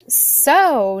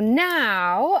So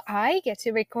now I get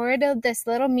to record this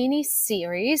little mini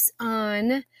series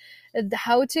on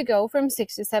how to go from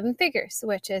 6 to 7 figures,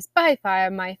 which is by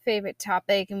far my favorite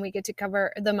topic. And we get to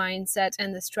cover the mindset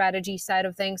and the strategy side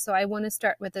of things. So I want to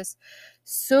start with this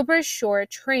super short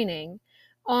training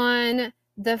on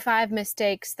the 5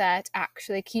 mistakes that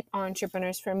actually keep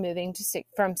entrepreneurs from moving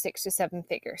from 6 to 7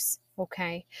 figures.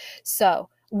 Okay. So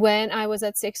when I was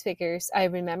at 6 figures, I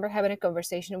remember having a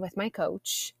conversation with my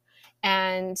coach.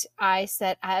 And I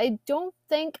said, I don't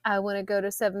think I want to go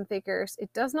to 7 figures.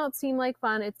 It does not seem like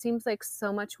fun. It seems like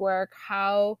so much work.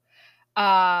 Why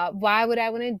would I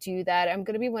want to do that? I'm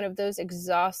going to be one of those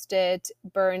exhausted,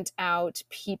 burnt out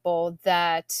people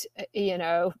that,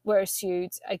 wear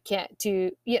suits. I can't do,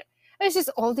 it's just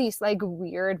all these like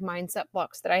weird mindset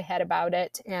blocks that I had about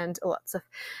it and lots of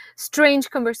strange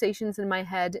conversations in my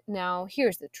head. Now,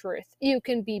 here's the truth. You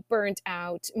can be burnt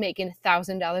out making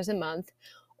 $1,000 a month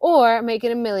or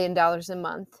making $1,000,000 a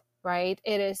month, right?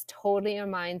 It is totally your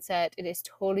mindset. It is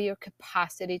totally your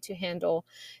capacity to handle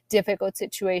difficult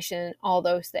situation, all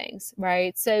those things,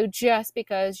 right? So just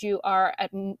because you are at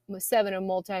 7 or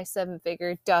multi-7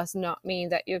 figure does not mean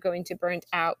that you're going to burn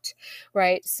out,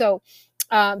 right? So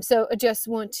I just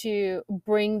want to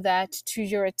bring that to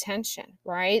your attention,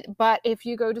 right? But if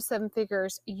you go to 7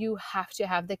 figures, you have to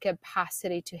have the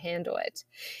capacity to handle it.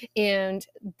 And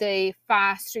the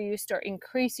faster you start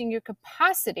increasing your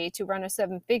capacity to run a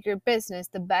 7 figure business,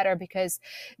 the better, because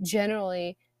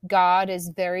generally God is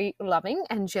very loving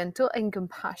and gentle and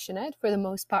compassionate for the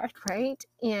most part, right?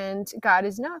 And God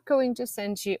is not going to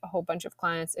send you a whole bunch of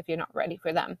clients if you're not ready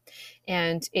for them.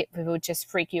 And it would just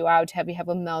freak you out, have you have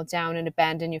a meltdown and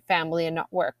abandon your family and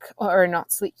not work or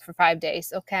not sleep for 5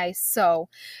 days. Okay. So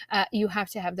you have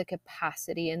to have the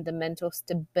capacity and the mental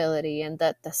stability and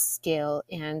the skill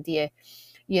and the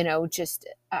just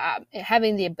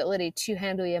having the ability to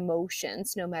handle your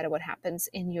emotions no matter what happens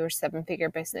in your 7 figure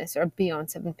business or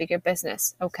beyond 7 figure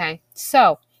business. Okay.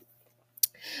 So,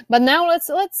 but now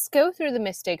let's go through the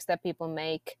mistakes that people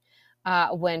make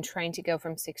when trying to go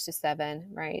from 6 to 7,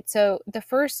 right? So the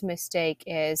first mistake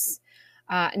is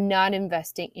not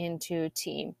investing into a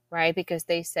team, right? Because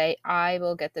they say, I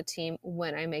will get the team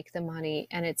when I make the money.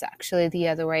 And it's actually the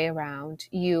other way around.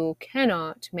 You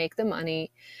cannot make the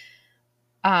money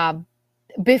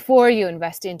before you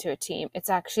invest into a team. It's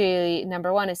actually,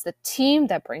 number one, it's the team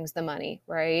that brings the money,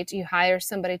 right? You hire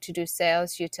somebody to do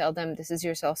sales. You tell them, this is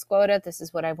your sales quota. This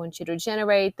is what I want you to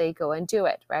generate. They go and do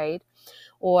it, right?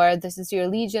 Or this is your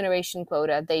lead generation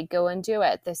quota. They go and do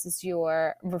it. This is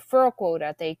your referral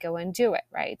quota. They go and do it,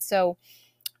 right? So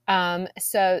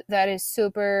that is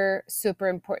super, super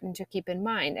important to keep in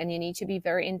mind. And you need to be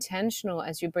very intentional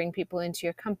as you bring people into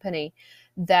your company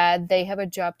that they have a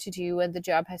job to do and the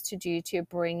job has to do to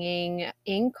bringing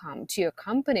income to your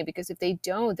company, because if they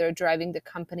don't, they're driving the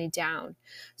company down.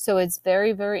 So it's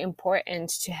very, very important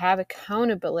to have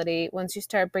accountability once you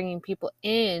start bringing people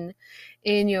in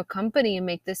your company, and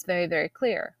make this very, very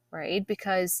clear, right?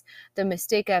 Because the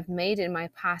mistake I've made in my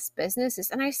past businesses,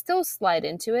 and I still slide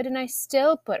into it, and I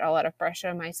still put a lot of pressure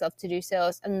on myself to do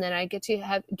sales, and then I get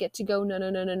to go,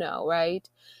 no, right?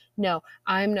 No,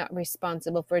 I'm not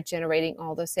responsible for generating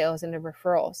all the sales and the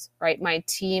referrals, right? My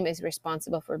team is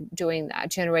responsible for doing that,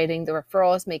 generating the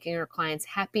referrals, making our clients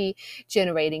happy,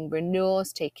 generating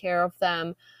renewals, take care of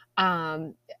them,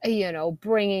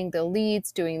 bringing the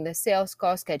leads, doing the sales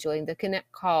calls, scheduling the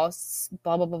connect calls,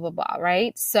 blah, blah, blah, blah, blah,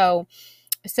 right? So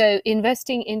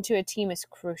investing into a team is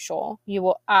crucial. You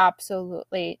will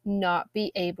absolutely not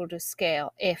be able to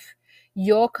scale if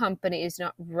your company is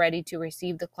not ready to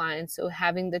receive the clients. So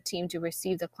having the team to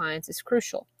receive the clients is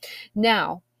crucial.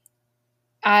 Now,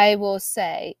 I will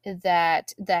say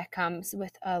that comes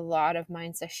with a lot of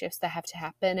mindset shifts that have to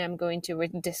happen. I'm going to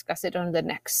discuss it on the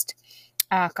next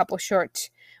couple short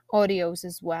audios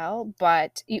as well,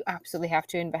 but you absolutely have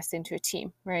to invest into a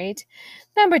team, right?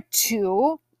 Number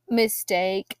two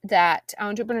mistake that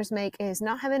entrepreneurs make is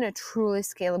not having a truly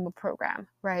scalable program,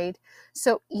 right?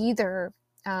 So either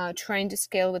trying to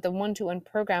scale with a one-to-one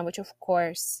program, which of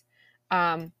course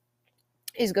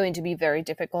is going to be very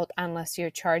difficult unless you're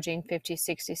charging $50,000,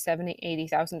 $60,000, $70,000,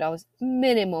 $80,000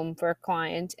 minimum for a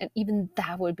client. And even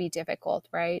that would be difficult,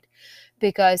 right?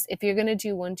 Because if you're going to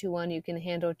do one-to-one, you can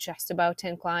handle just about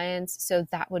 10 clients. So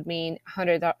that would mean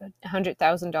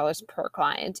 $100,000 per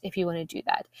client if you want to do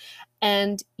that.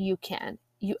 And you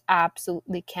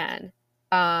absolutely can.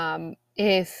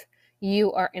 If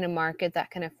you are in a market that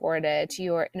can afford it,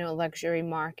 you're in a luxury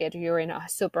market, you're in a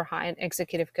super high-end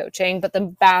executive coaching. But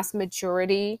the vast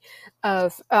majority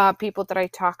of people that I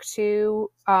talk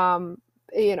to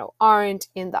aren't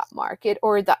in that market,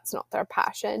 or that's not their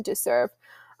passion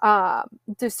um,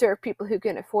 to serve people who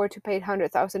can afford to pay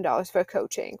 $100,000 for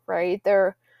coaching, right?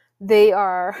 They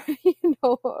are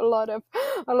a lot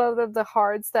of the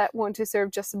hearts that want to serve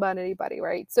just about anybody,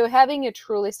 right? So having a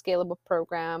truly scalable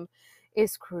program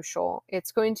is crucial.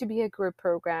 It's going to be a group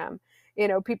program.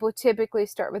 People typically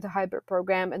start with a hybrid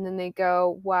program and then they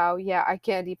go, wow, yeah, I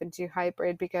can't even do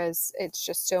hybrid because it's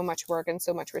just so much work and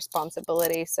so much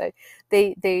responsibility. So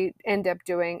they end up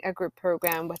doing a group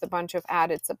program with a bunch of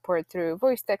added support through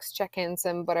voice text check-ins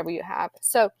and whatever you have.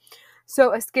 So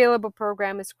a scalable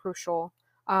program is crucial.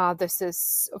 This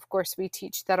is, of course, we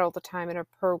teach that all the time in our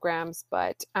programs,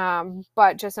 but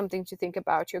just something to think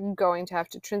about. You're going to have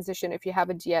to transition if you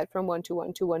haven't yet from one to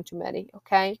one to one to many.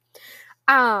 Okay.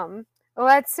 Um,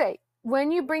 let's say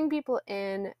when you bring people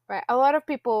in, right? A lot of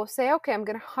people say, okay, I'm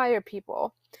going to hire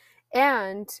people,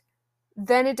 and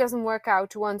then it doesn't work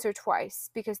out once or twice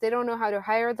because they don't know how to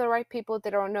hire the right people. They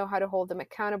don't know how to hold them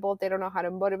accountable. They don't know how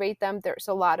to motivate them. There's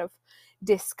a lot of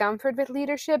discomfort with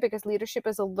leadership because leadership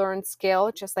is a learned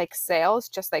skill, just like sales,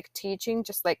 just like teaching,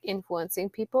 just like influencing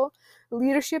people.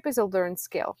 Leadership is a learned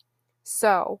skill.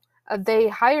 So they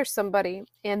hire somebody,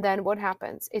 and then what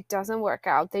happens? It doesn't work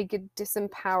out. They get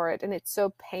disempowered, and it's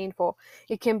so painful.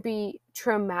 It can be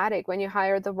traumatic when you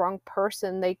hire the wrong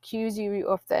person. They accuse you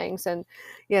of things, and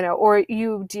or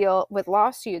you deal with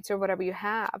lawsuits or whatever you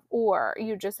have, or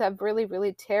you just have really,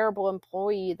 really terrible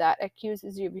employee that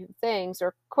accuses you of things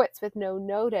or quits with no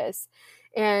notice.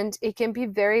 And it can be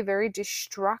very, very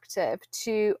destructive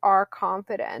to our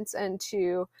confidence and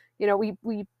to,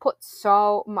 we put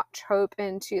so much hope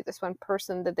into this one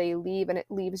person that they leave, and it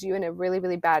leaves you in a really,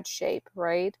 really bad shape,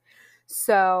 right?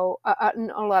 So a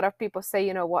lot of people say,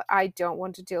 you know what, I don't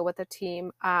want to deal with a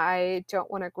team. I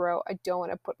don't want to grow. I don't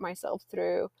want to put myself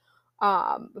through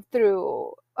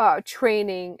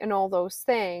training and all those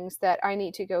things that I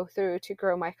need to go through to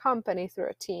grow my company through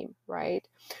a team, right?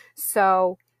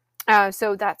 So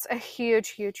that's a huge,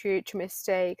 huge, huge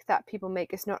mistake that people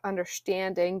make, is not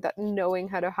understanding that knowing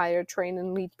how to hire, train,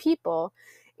 and lead people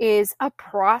is a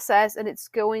process, and it's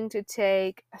going to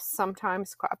take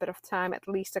sometimes quite a bit of time, at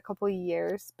least a couple of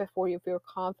years, before you feel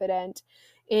confident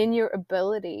in your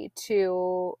ability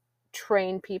to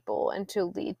train people and to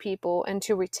lead people and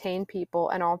to retain people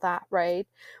and all that, right?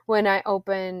 When I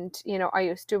opened, I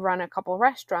used to own and run a couple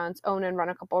restaurants,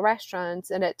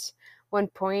 and at one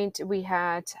point we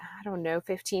had, I don't know,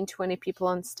 15, 20 people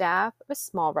on staff. It was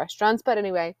small restaurants, but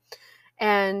anyway.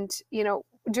 And,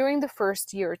 during the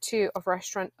first year or two of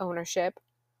restaurant ownership,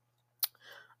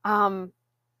 um,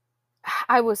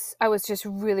 I was just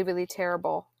really, really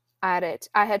terrible at it.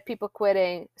 I had people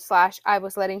quitting / I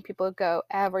was letting people go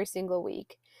every single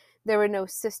week. There were no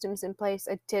systems in place.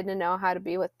 I didn't know how to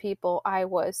be with people. I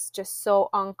was just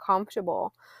so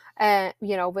uncomfortable. And,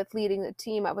 with leading the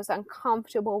team, I was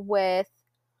uncomfortable with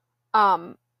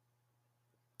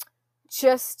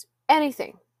just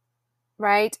anything,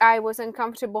 right? I was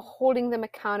uncomfortable holding them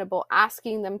accountable,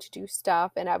 asking them to do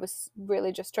stuff, and I was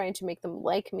really just trying to make them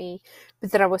like me,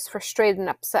 but then I was frustrated and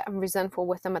upset and resentful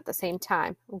with them at the same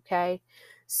time, okay?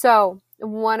 So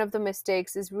one of the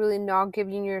mistakes is really not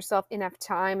giving yourself enough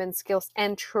time and skills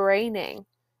and training,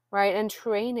 right? And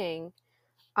training,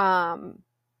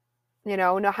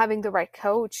 not having the right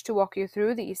coach to walk you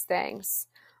through these things,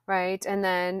 right? And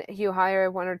then you hire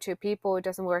one or two people, it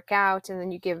doesn't work out, and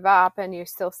then you give up and you're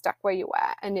still stuck where you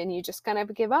are. And then you just kind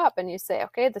of give up and you say,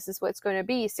 okay, this is what it's going to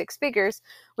be, 6 figures,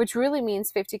 which really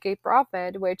means 50K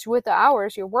profit, which with the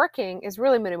hours you're working is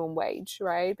really minimum wage,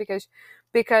 right? Because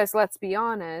let's be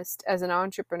honest, as an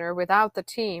entrepreneur without the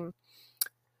team,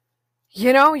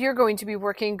 you're going to be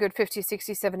working good 50,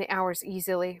 60, 70 hours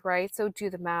easily, right? So do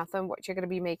the math on what you're going to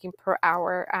be making per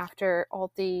hour after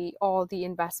all the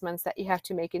investments that you have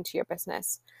to make into your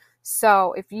business.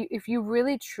 So if you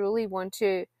really truly want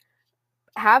to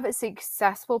have a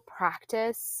successful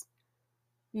practice,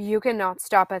 you cannot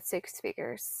stop at 6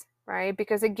 figures, right?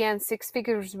 Because again, 6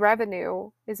 figures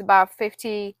revenue is about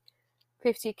 50K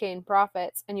in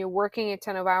profits, and you're working a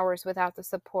ton of hours without the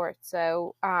support.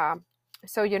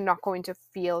 So you're not going to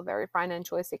feel very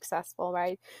financially successful,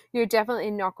 right? You're definitely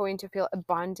not going to feel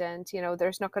abundant.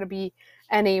 There's not going to be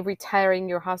any retiring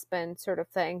your husband sort of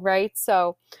thing, right?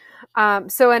 So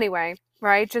anyway,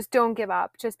 right? Just don't give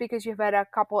up. Just because you've had a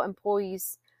couple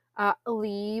employees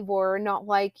leave or not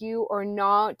like you or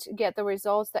not get the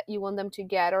results that you want them to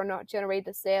get or not generate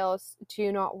the sales,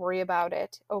 do not worry about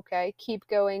it. Okay, keep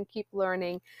going, keep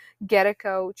learning, get a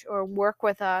coach or work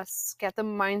with us, get the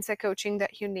mindset coaching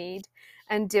that you need,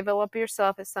 and develop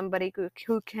yourself as somebody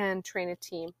who can train a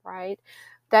team, right?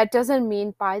 That doesn't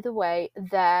mean, by the way,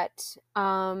 that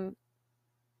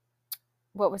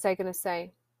what was I going to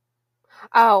say?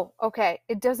 Oh, okay.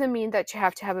 It doesn't mean that you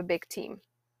have to have a big team.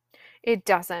 It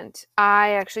doesn't.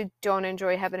 I actually don't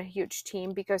enjoy having a huge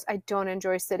team because I don't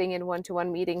enjoy sitting in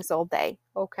one-to-one meetings all day.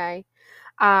 Okay.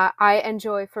 I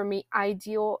enjoy, for me,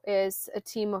 ideal is a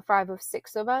team of 5 or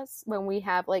 6 of us when we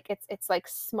have like, it's like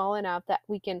small enough that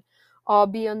we can all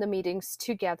be on the meetings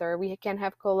together. We can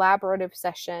have collaborative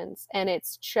sessions, and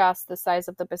it's just the size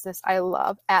of the business I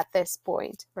love at this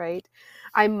point, right?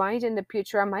 I might in the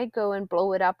future, I might go and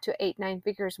blow it up to 8, 9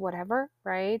 figures, whatever,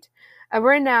 right? And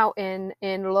we're now in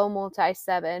low multi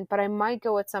 7, but I might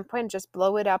go at some point and just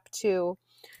blow it up to,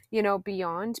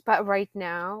 beyond. But right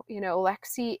now,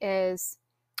 Lexi is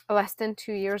less than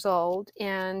 2 years old,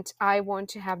 and I want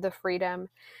to have the freedom.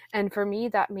 And for me,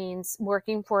 that means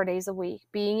working 4 days a week,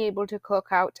 being able to clock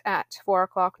out at 4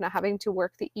 o'clock, not having to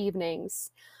work the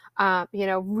evenings,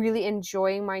 really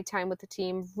enjoying my time with the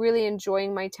team, really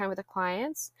enjoying my time with the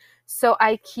clients. So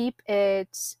I keep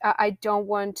it, I don't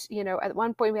want, at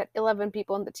one point we had 11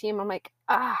 people in the team. I'm like,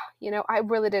 I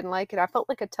really didn't like it. I felt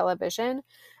like a television,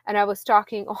 and I was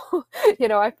talking,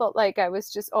 I felt like I was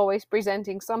just always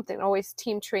presenting something, always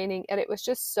team training, and it was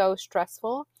just so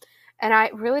stressful. And I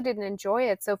really didn't enjoy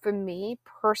it. So for me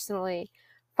personally,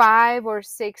 5 or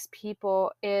 6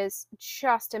 people is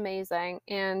just amazing.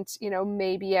 And,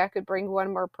 maybe I could bring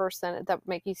one more person that would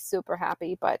make you super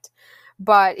happy. But,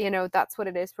 that's what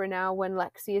it is for now. When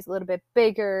Lexi is a little bit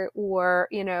bigger, or,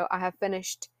 I have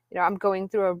finished, I'm going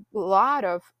through a lot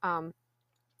of,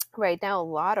 right now, a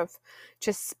lot of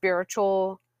just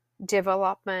spiritual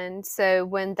development. So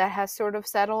when that has sort of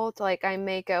settled, like, I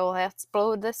may go, let's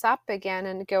blow this up again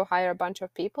and go hire a bunch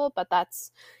of people. But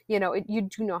that's, you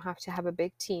do not have to have a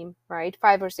big team, right?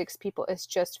 5 or 6 people is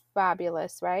just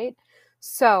fabulous, right?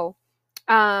 So,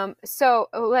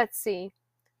 let's see.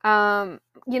 Um,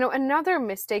 Another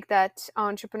mistake that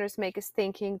entrepreneurs make is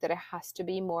thinking that it has to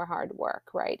be more hard work,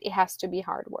 right? It has to be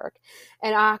hard work.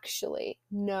 And actually,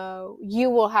 no, you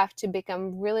will have to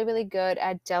become really, really good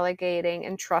at delegating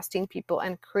and trusting people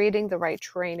and creating the right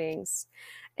trainings,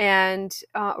 and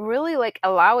really like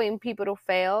allowing people to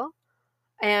fail,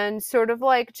 and sort of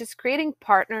like just creating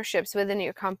partnerships within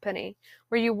your company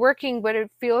where you're working, but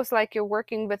it feels like you're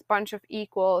working with a bunch of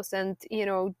equals, and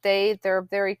they're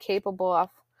very capable of,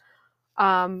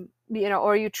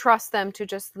 or you trust them to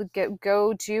just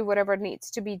go do whatever needs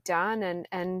to be done,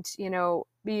 and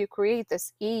you create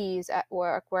this ease at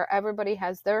work where everybody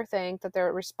has their thing that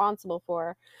they're responsible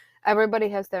for. Everybody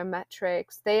has their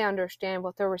metrics. They understand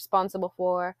what they're responsible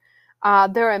for.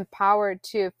 They're empowered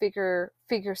to figure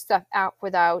stuff out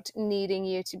without needing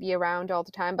you to be around all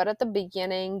the time. But at the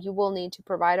beginning, you will need to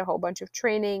provide a whole bunch of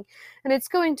training, and it's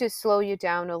going to slow you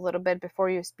down a little bit before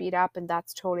you speed up, and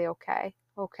that's totally okay.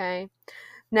 Okay.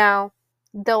 Now,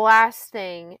 the last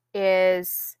thing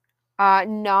is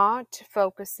not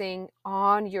focusing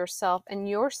on yourself and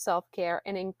your self-care,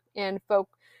 and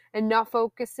not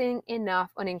focusing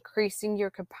enough on increasing your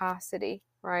capacity,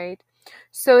 right?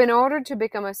 So in order to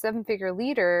become a 7-figure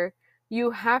leader,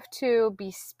 you have to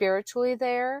be spiritually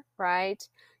there, right?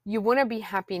 You want to be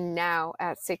happy now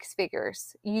at 6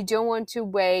 figures. You don't want to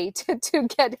wait to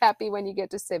get happy when you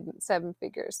get to 7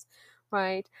 figures,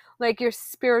 right? Like, your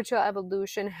spiritual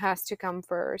evolution has to come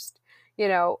first.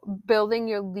 Building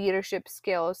your leadership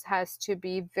skills has to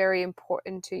be very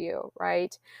important to you,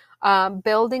 right?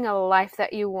 Building a life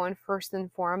that you want first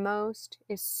and foremost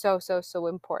is so, so, so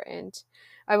important.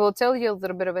 I will tell you a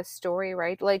little bit of a story,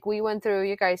 right? Like,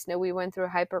 you guys know, we went through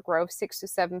hyper growth, 6 to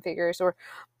 7 figures, or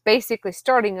basically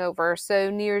starting over.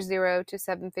 So near 0 to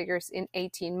 7 figures in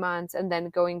 18 months, and then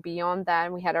going beyond that.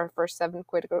 And we had our first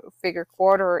 7-figure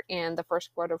quarter in the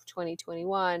first quarter of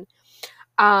 2021.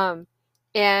 And,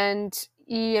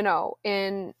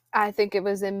 I think it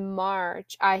was in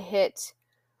March,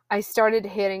 I started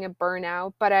hitting a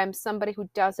burnout. But I'm somebody who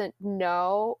doesn't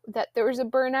know that there was a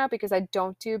burnout because I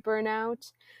don't do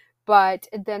burnout. But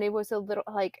then it was a little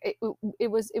like, it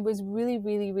was really,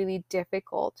 really, really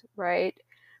difficult, right?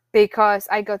 Because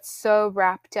I got so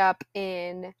wrapped up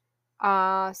in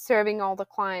serving all the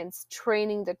clients,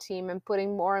 training the team, and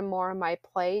putting more and more on my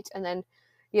plate. And then,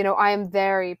 I am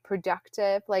very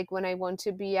productive. Like, when I want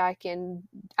to be, I can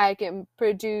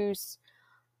produce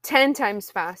 10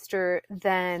 times faster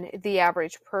than the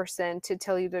average person, to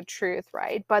tell you the truth,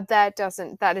 right? But that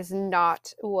is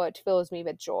not what fills me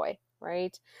with joy,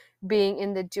 right? Being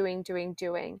in the doing.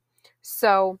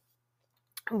 So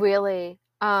really,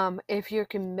 if you're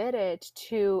committed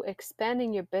to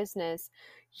expanding your business,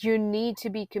 you need to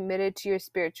be committed to your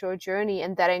spiritual journey.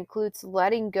 And that includes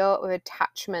letting go of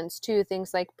attachments to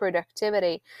things like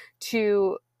productivity,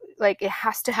 to like, it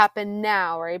has to happen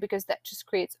now, right? Because that just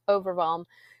creates overwhelm,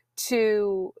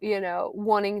 to,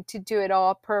 wanting to do it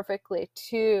all perfectly,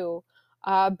 to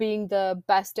being the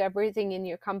best everything in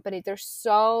your company. There's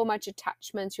so much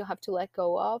attachments you have to let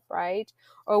go of, right?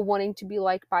 Or wanting to be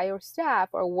liked by your staff,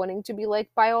 or wanting to be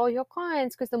liked by all your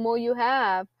clients, because the more you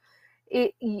have,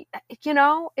 it's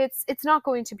not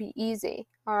going to be easy.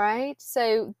 All right,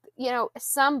 so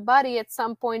somebody at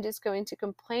some point is going to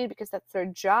complain, because that's their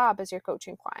job as your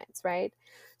coaching clients, right?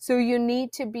 So you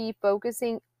need to be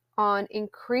focusing on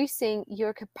increasing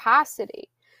your capacity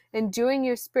and doing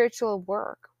your spiritual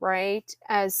work, right,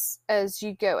 as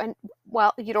you go. And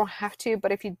well, you don't have to,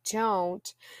 but if you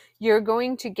don't, you're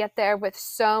going to get there with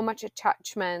so much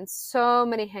attachments, so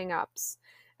many hang-ups,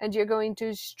 and you're going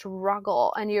to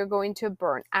struggle, and you're going to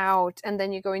burn out, and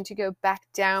then you're going to go back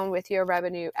down with your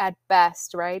revenue at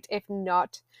best, right? If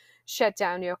not shut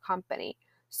down your company.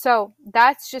 So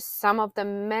that's just some of the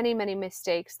many, many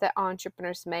mistakes that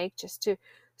entrepreneurs make, just to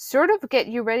sort of get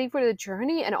you ready for the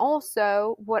journey. And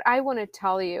also, what I want to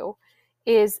tell you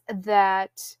is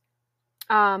that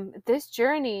this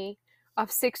journey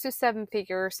of 6 to 7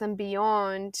 figures and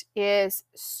beyond is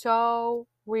so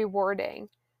rewarding.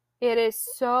 It is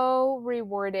so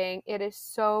rewarding. It is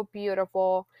so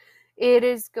beautiful. It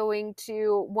is going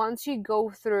to, once you go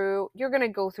through, you're going to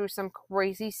go through some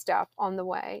crazy stuff on the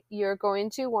way. You're going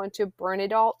to want to burn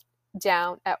it all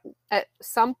down at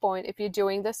some point. If you're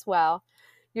doing this well,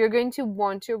 you're going to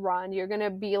want to run. You're going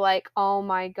to be like, oh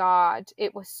my God,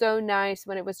 it was so nice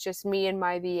when it was just me and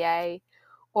my VA.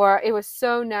 Or it was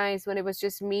so nice when it was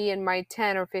just me and my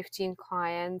 10 or 15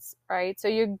 clients, right? So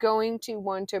you're going to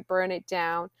want to burn it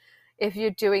down if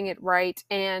you're doing it right.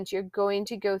 And you're going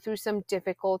to go through some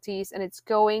difficulties, and it's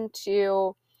going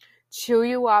to chew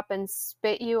you up and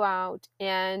spit you out.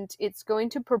 And it's going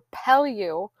to propel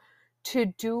you to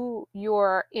do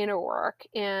your inner work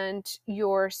and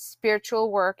your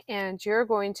spiritual work. And you're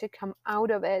going to come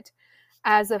out of it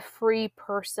as a free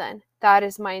person. That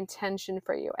is my intention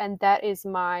for you. And that is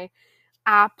my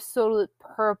absolute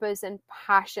purpose and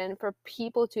passion, for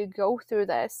people to go through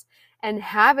this and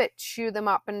have it chew them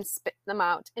up and spit them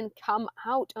out, and come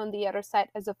out on the other side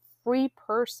as a free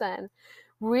person,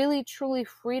 really truly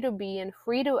free to be and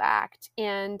free to act,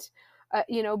 and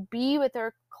be with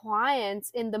their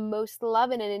clients in the most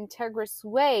loving and integrous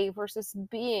way, versus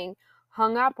being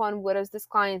hung up on what does this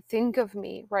client think of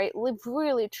me, right?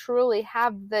 Really truly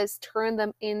have this turn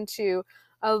them into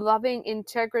a loving,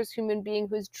 integrous human being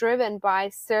who's driven by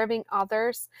serving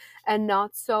others, and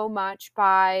not so much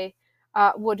by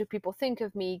what do people think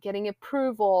of me, getting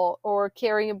approval, or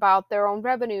caring about their own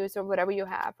revenues, or whatever you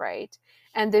have, right?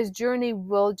 And this journey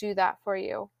will do that for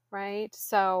you, right?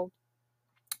 So,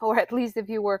 or at least if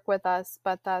you work with us,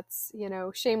 but that's,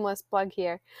 shameless plug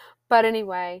here. But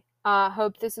anyway,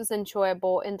 hope this is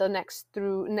enjoyable. In the next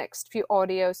few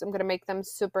audios, I'm going to make them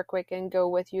super quick and go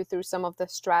with you through some of the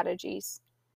strategies.